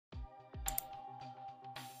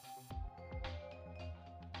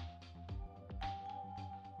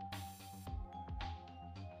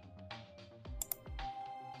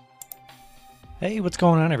Hey, what's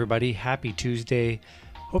going on, everybody? Happy Tuesday.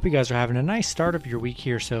 Hope you guys are having a nice start of your week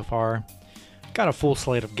here so far. Got a full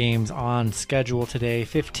slate of games on schedule today,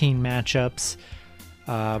 15 matchups.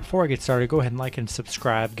 Before I get started, go ahead and like and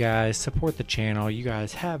subscribe, guys. Support the channel. You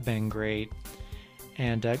guys have been great.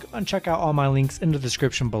 And go and check out all my links in the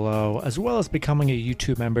description below, as well as becoming a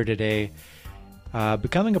YouTube member today.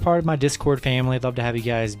 Becoming a part of my Discord family. I'd love to have you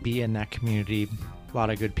guys be in that community. A lot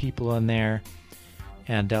of good people in there.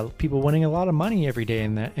 And people winning a lot of money every day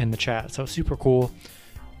in the chat, so super cool.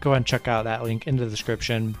 Go ahead and check out that link in the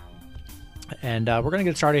description. And we're gonna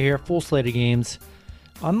get started here. Full slate of games,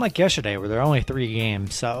 unlike yesterday where there are only 3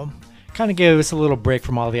 games. So kind of gave us a little break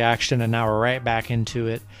from all the action, and now we're right back into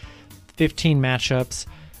it. 15 matchups,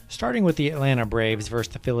 starting with the Atlanta Braves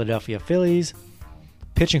versus the Philadelphia Phillies.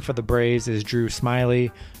 Pitching for the Braves is Drew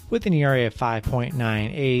Smyly with an ERA of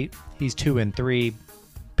 5.98. He's 2-3.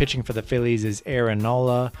 Pitching for the Phillies is Aaron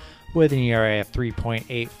Nola with an ERA of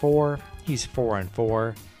 3.84. He's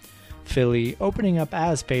 4-4. Philly opening up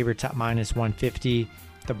as favorites at -150.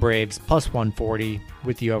 The Braves +140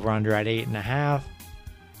 with the over/under at 8.5.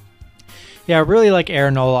 Yeah, I really like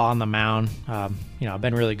Aaron Nola on the mound.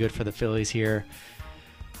 Been really good for the Phillies here.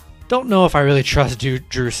 Don't know if I really trust Drew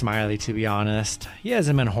Smyly, to be honest. He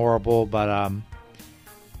hasn't been horrible, but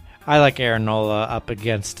I like Aaron Nola up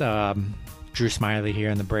against Drew Smyly here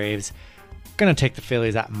in the Braves. Going to take the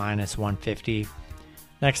Phillies at -150.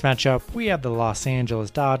 Next matchup, we have the Los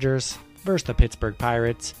Angeles Dodgers versus the Pittsburgh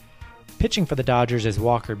Pirates. Pitching for the Dodgers is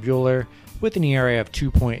Walker Buehler with an ERA of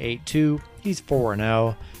 2.82. He's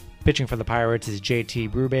 4-0. Pitching for the Pirates is JT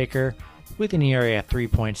Brubaker with an ERA of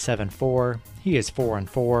 3.74. He is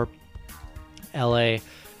 4-4. LA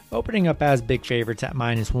opening up as big favorites at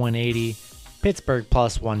 -180. Pittsburgh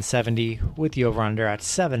 +170 with the over/under at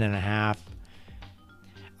 7.5.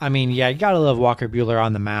 I mean, yeah, you gotta love Walker Buehler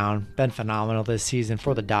on the mound. Been phenomenal this season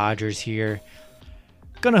for the Dodgers here.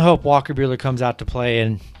 Gonna hope Walker Buehler comes out to play,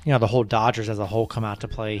 and the whole Dodgers as a whole come out to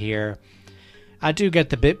play here. I do get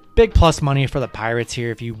the big plus money for the Pirates here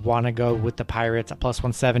if you want to go with the Pirates at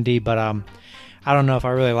 +170, but I don't know if I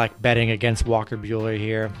really like betting against Walker Buehler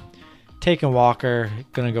here. Taking Walker,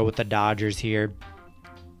 gonna go with the Dodgers here.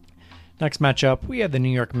 Next matchup, we have the New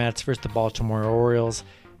York Mets versus the Baltimore Orioles.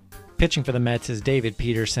 Pitching for the Mets is David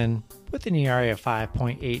Peterson with an ERA of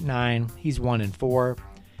 5.89. He's 1-4.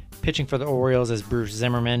 Pitching for the Orioles is Bruce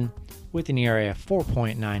Zimmerman with an ERA of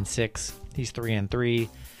 4.96. He's 3-3.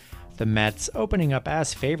 The Mets opening up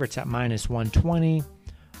as favorites at -120.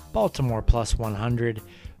 Baltimore +100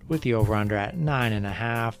 with the over/under at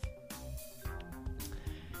 9.5.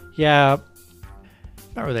 Yeah,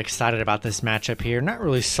 not really excited about this matchup here. Not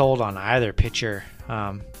really sold on either pitcher.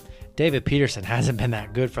 David Peterson hasn't been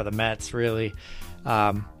that good for the Mets, really.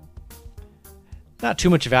 Not too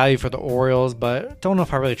much value for the Orioles, but don't know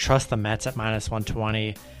if I really trust the Mets at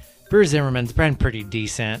 -120. Bruce Zimmerman's been pretty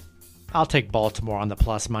decent. I'll take Baltimore on the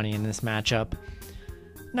plus money in this matchup.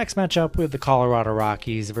 Next matchup, we have the Colorado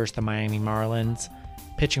Rockies versus the Miami Marlins.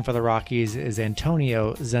 Pitching for the Rockies is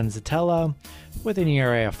Antonio Zenzatella with an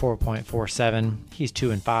ERA of 4.47. He's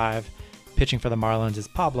 2-5. Pitching for the Marlins is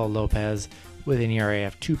Pablo Lopez with an ERA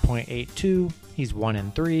of 2.82. He's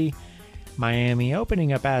 1-3. Miami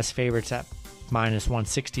opening up as favorites at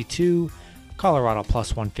 -162. Colorado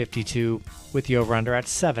 +152 with the over/under at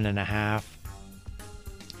 7.5.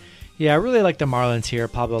 Yeah, I really like the Marlins here.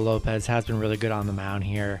 Pablo Lopez has been really good on the mound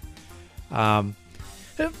here.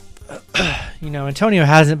 Antonio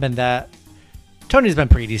hasn't been that. Tony's been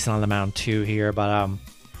pretty decent on the mound too here, but a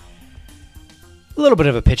little bit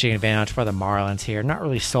of a pitching advantage for the Marlins here. Not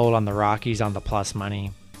really sold on the Rockies on the plus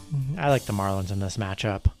money. I like the Marlins in this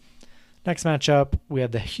matchup. Next matchup, we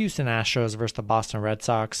have the Houston Astros versus the Boston Red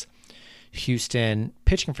Sox.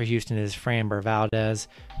 Pitching for Houston is Framber Valdez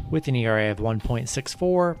with an ERA of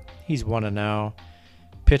 1.64. He's 1-0.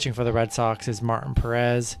 Pitching for the Red Sox is Martin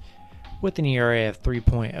Perez with an ERA of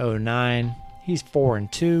 3.09. He's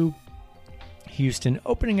 4-2. Houston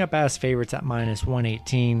opening up as favorites at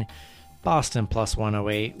 -118. Boston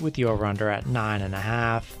 +108 with the over/under at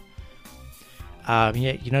 9.5.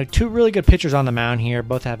 Two really good pitchers on the mound here.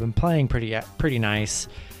 Both have been playing pretty nice.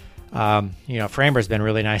 Framber's been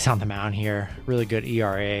really nice on the mound here. Really good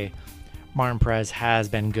ERA. Martin Perez has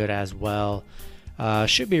been good as well.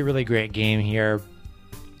 Should be a really great game here.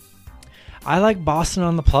 I like Boston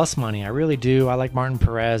on the plus money. I really do. I like Martin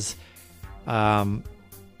Perez.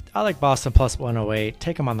 I like Boston +108.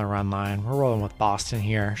 Take them on the run line. We're rolling with Boston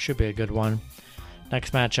here. Should be a good one.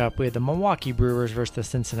 Next matchup, we have the Milwaukee Brewers versus the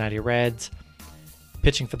Cincinnati Reds.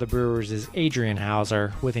 Pitching for the Brewers is Adrian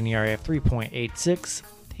Hauser with an ERA of 3.86.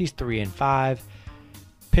 He's 3-5.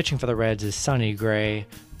 Pitching for the Reds is Sonny Gray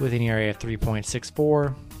with an ERA of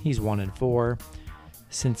 3.64. He's 1-4.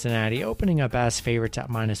 Cincinnati opening up as favorites at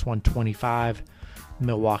 -125.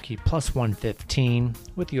 Milwaukee +115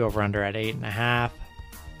 with the over-under at 8.5.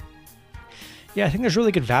 Yeah, I think there's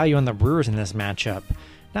really good value on the Brewers in this matchup.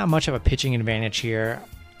 Not much of a pitching advantage here.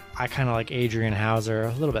 I kind of like Adrian Hauser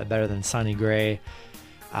a little bit better than Sonny Gray.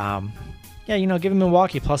 Yeah, giving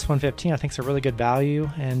Milwaukee +115 I think is a really good value,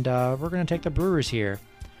 and we're going to take the Brewers here.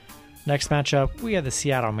 Next matchup, we have the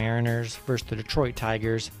Seattle Mariners versus the Detroit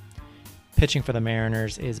Tigers. Pitching for the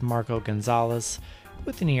Mariners is Marco Gonzalez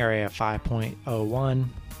with an ERA of 5.01.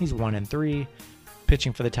 He's 1-3.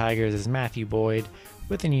 Pitching for the Tigers is Matthew Boyd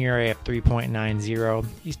with an ERA of 3.90.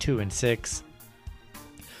 He's 2-6.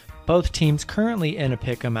 Both teams currently in a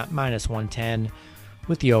pick'em at -110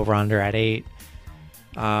 with the over-under at 8.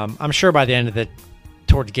 I'm sure by the end of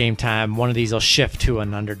towards game time, one of these will shift to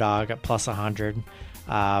an underdog at +100.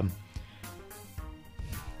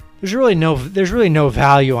 There's really no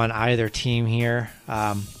value on either team here,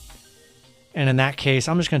 and in that case,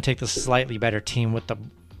 I'm just going to take the slightly better team with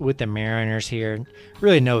the Mariners here.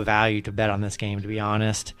 Really, no value to bet on this game, to be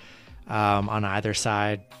honest. On either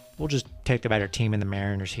side, we'll just take the better team in the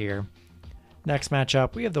Mariners here. Next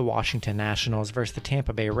matchup, we have the Washington Nationals versus the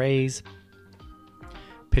Tampa Bay Rays.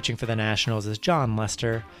 Pitching for the Nationals is John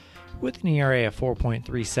Lester with an ERA of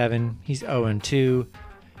 4.37. He's 0-2.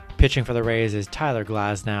 Pitching for the Rays is Tyler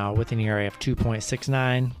Glasnow with an ERA of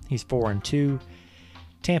 2.69. He's 4-2.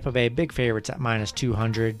 Tampa Bay big favorites at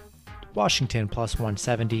 -200. Washington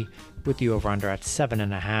 +170 with the over-under at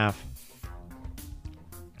 7.5.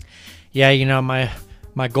 Yeah,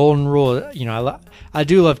 my golden rule, I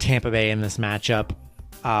do love Tampa Bay in this matchup,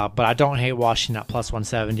 but I don't hate Washington at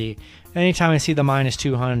 +170. Anytime I see the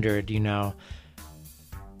 -200,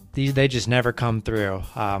 they just never come through.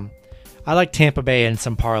 I like Tampa Bay in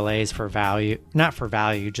some parlays for value. Not for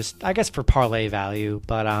value, just I guess for parlay value.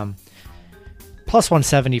 But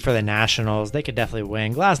 +170 for the Nationals. They could definitely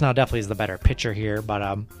win. Glasnow definitely is the better pitcher here,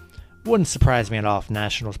 but wouldn't surprise me at all if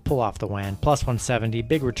Nationals pull off the win. +170,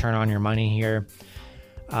 big return on your money here.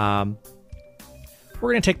 We're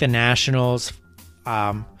going to take the Nationals.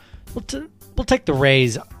 We'll take the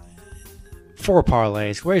Rays for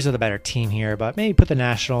parlays. Rays are the better team here, but maybe put the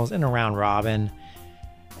Nationals in a round robin.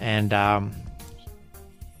 And and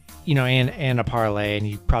a parlay, and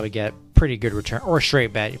you probably get pretty good return, or a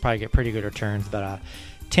straight bet, you probably get pretty good returns. But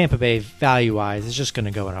Tampa Bay value wise is just going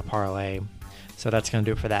to go in a parlay, so that's going to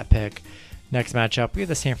do it for that pick. Next matchup, we have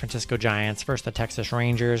the San Francisco Giants versus the Texas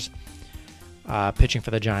Rangers. Pitching for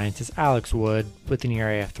the Giants is Alex Wood with an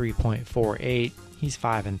ERA of 3.48. He's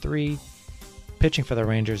 5-3. Pitching for the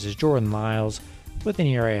Rangers is Jordan Lyles with an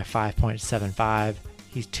ERA of 5.75.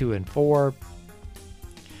 He's 2-4.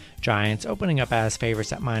 Giants opening up as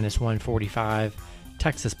favorites at -145.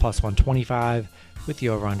 Texas +125 with the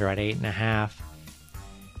over-under at 8.5.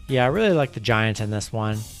 Yeah, I really like the Giants in this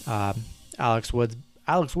one. Alex Wood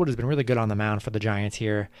has been really good on the mound for the Giants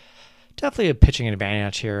here. Definitely a pitching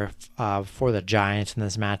advantage here for the Giants in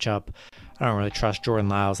this matchup. I don't really trust Jordan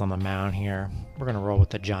Lyles on the mound here. We're going to roll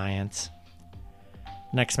with the Giants.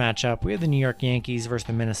 Next matchup, we have the New York Yankees versus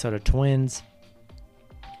the Minnesota Twins.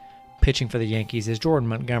 Pitching for the Yankees is Jordan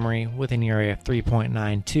Montgomery with an ERA of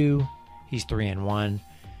 3.92. He's 3-1.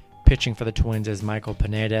 Pitching for the Twins is Michael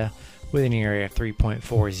Pineda with an ERA of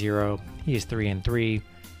 3.40. He is 3-3.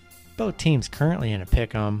 Both teams currently in a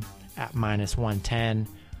pick'em at -110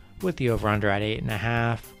 with the over-under at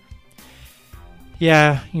 8.5.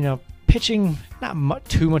 Yeah, pitching, not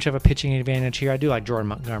too much of a pitching advantage here. I do like Jordan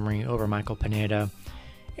Montgomery over Michael Pineda.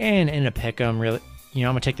 And in a pick'em, really, I'm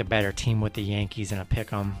going to take the better team with the Yankees in a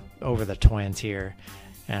pick'em over the Twins here.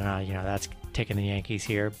 And, that's taking the Yankees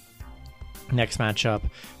here. Next matchup,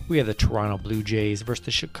 we have the Toronto Blue Jays versus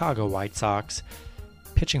the Chicago White Sox.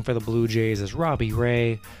 Pitching for the Blue Jays is Robbie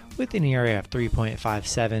Ray with an ERA of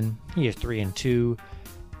 3.57. He is 3-2.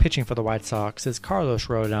 Pitching for the White Sox is Carlos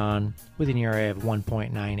Rodon with an ERA of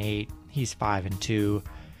 1.98. He's 5-2.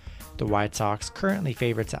 The White Sox currently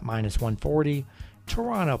favorites at -140.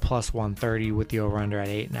 Toronto +130 with the over-under at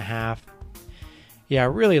 8.5. Yeah, I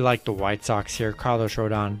really like the White Sox here. Carlos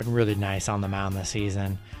Rodon been really nice on the mound this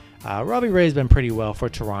season. Robbie Ray's been pretty well for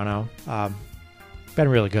Toronto. Been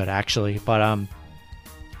really good, actually. But,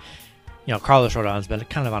 Carlos Rodon's been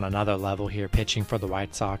kind of on another level here, pitching for the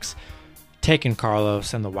White Sox. Taking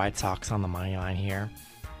Carlos and the White Sox on the money line here.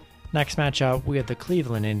 Next matchup, we have the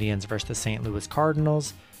Cleveland Indians versus the St. Louis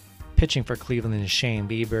Cardinals. Pitching for Cleveland is Shane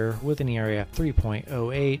Bieber with an ERA of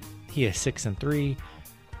 3.08. He is 6-3.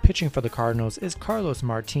 Pitching for the Cardinals is Carlos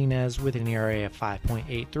Martinez with an ERA of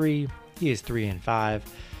 5.83. He is 3-5.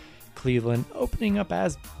 Cleveland opening up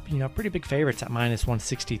as, pretty big favorites at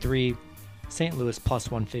 -163. St. Louis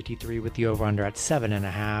 +153 with the over-under at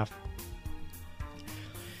 7.5.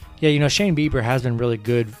 Yeah, Shane Bieber has been really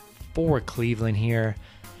good for Cleveland here.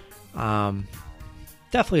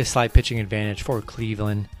 Definitely a slight pitching advantage for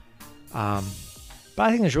Cleveland. But I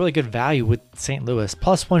think there's really good value with St. Louis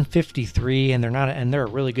 +153, and they're a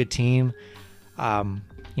really good team. I'm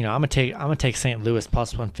gonna take St. Louis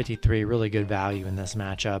 +153, really good value in this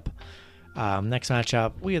matchup. Next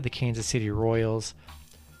matchup, we have the Kansas City Royals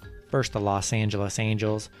versus the Los Angeles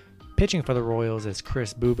Angels. Pitching for the Royals is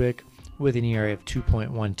Kris Bubic with an ERA of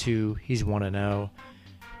 2.12. He's 1-0.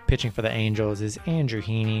 Pitching for the Angels is Andrew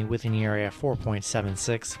Heaney with an ERA of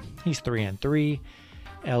 4.76. He's 3-3.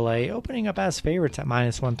 LA opening up as favorites at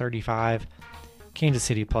 -135. Kansas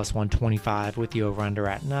City +125 with the over-under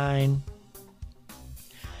at 9.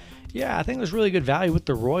 Yeah, I think there's really good value with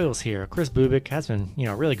the Royals here. Kris Bubic has been,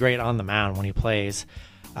 really great on the mound when he plays.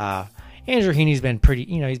 Andrew Heaney's been pretty,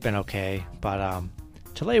 he's been okay. But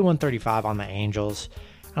to lay 135 on the Angels,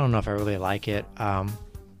 I don't know if I really like it. I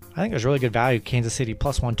think there's really good value. Kansas City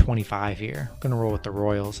 +125 here. I'm going to roll with the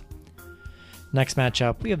Royals. Next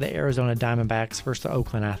matchup, we have the Arizona Diamondbacks versus the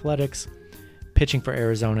Oakland Athletics. Pitching for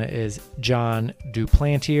Arizona is Jon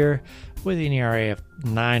Duplantier with an ERA of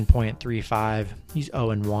 9.35. He's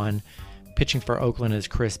 0-1. Pitching for Oakland is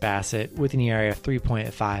Chris Bassett with an ERA of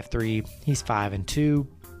 3.53. He's 5-2.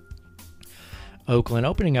 Oakland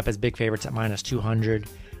opening up as big favorites at -200.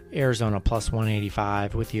 Arizona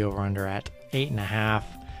 +185 with the over-under at 8.5.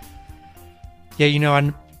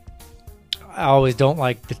 Yeah, I always don't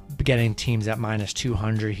like getting teams at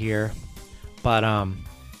 -200 here, but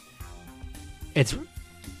it's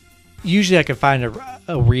usually I could find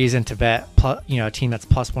a reason to bet a team that's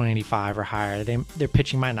 +185 or higher. Their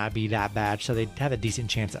pitching might not be that bad, so they have a decent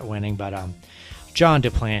chance at winning. But Jon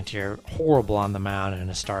Duplantier, horrible on the mound in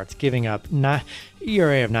his starts, giving up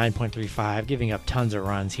ERA of 9.35, giving up tons of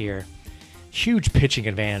runs here. Huge pitching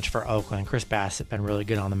advantage for Oakland. Chris Bassett been really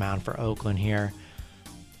good on the mound for Oakland here.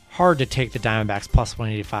 Hard to take the Diamondbacks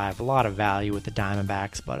 +185. A lot of value with the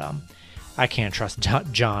Diamondbacks, but I can't trust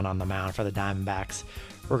John on the mound for the Diamondbacks.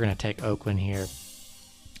 We're going to take Oakland here.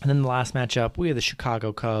 And then the last matchup, we have the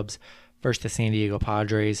Chicago Cubs versus the San Diego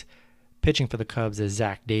Padres. Pitching for the Cubs is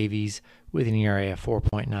Zach Davies with an ERA of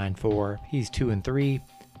 4.94. He's 2-3.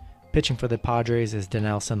 Pitching for the Padres is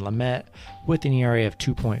Dinelson Lamet with an ERA of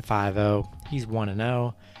 2.50. He's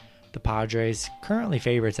 1-0. The Padres currently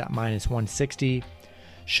favorites at -160.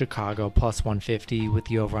 Chicago +150 with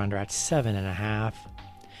the over-under at 7.5.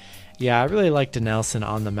 Yeah, I really like Dinelson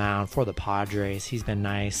on the mound for the Padres. He's been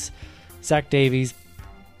nice. Zach Davies,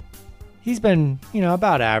 he's been,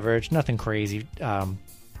 about average, nothing crazy.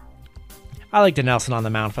 I like Dinelson on the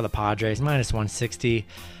mound for the Padres, -160.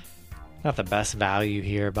 Not the best value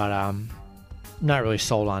here, but not really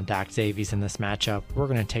sold on Zach Davies in this matchup. We're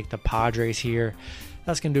going to take the Padres here.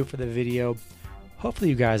 That's going to do it for the video.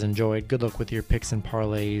 Hopefully you guys enjoyed. Good luck with your picks and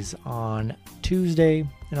parlays on Tuesday,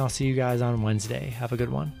 and I'll see you guys on Wednesday. Have a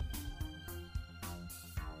good one.